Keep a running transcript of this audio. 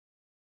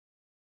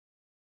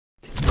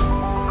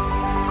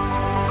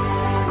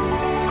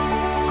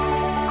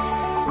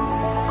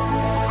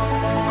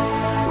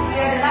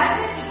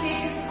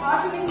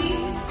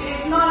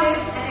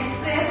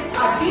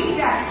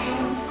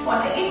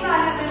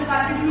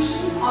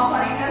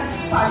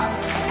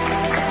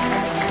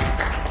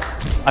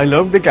I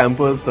love the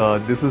campus.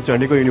 This is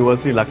Chandigarh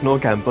University Lucknow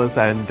campus,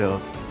 and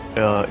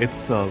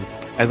it's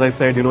as I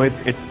said,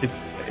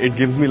 it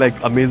gives me like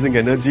amazing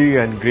energy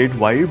and great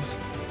vibes.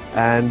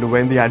 And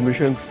when the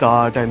admissions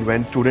start and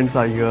when students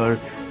are here,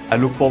 I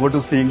look forward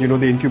to seeing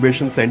the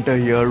incubation center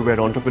here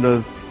where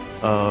entrepreneurs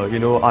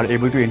are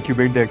able to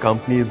incubate their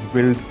companies,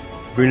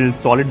 build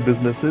solid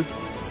businesses.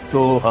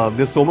 So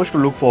there's so much to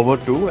look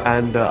forward to,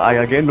 and I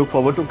again look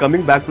forward to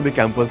coming back to the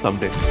campus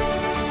someday.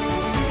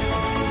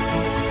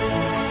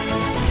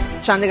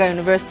 Chandigarh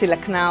University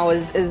Lucknow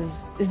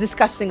is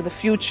discussing the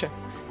future,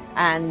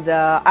 and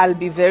I'll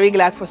be very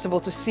glad, first of all,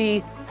 to see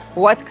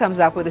what comes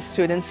up with the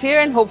students here,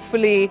 and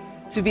hopefully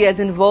to be as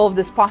involved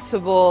as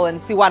possible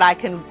and see what I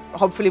can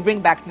hopefully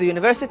bring back to the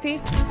university.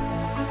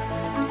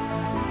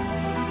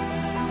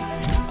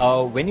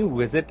 When you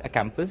visit a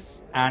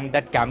campus and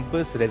that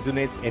campus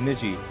resonates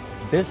energy,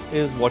 this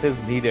is what is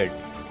needed.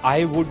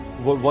 I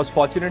was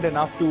fortunate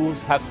enough to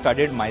have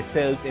studied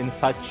myself in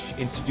such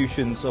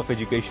institutions of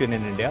education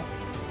in India.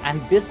 And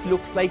this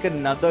looks like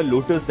another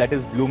lotus that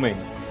is blooming.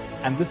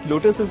 And this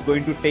lotus is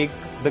going to take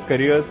the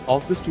careers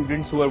of the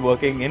students who are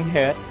working in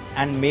here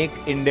and make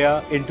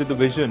India into the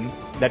vision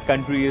that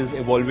country is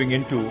evolving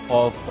into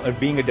of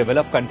being a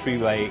developed country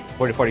by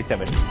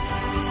 2047.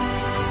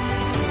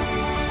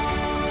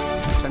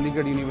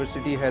 Chandigarh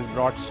University has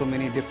brought so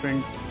many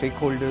different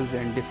stakeholders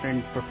and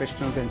different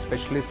professionals and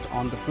specialists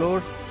on the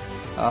floor.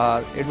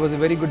 It was a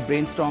very good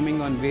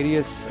brainstorming on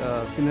various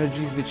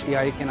synergies which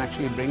AI can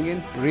actually bring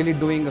in. Really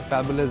doing a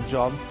fabulous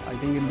job. I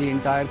think in the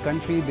entire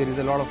country there is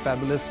a lot of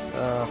fabulous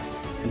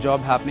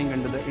job happening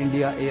under the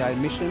India AI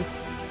mission.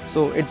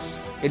 So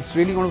it's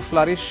really going to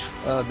flourish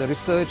the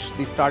research,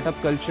 the startup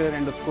culture,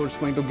 and of course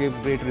going to give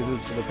great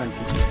results to the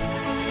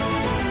country.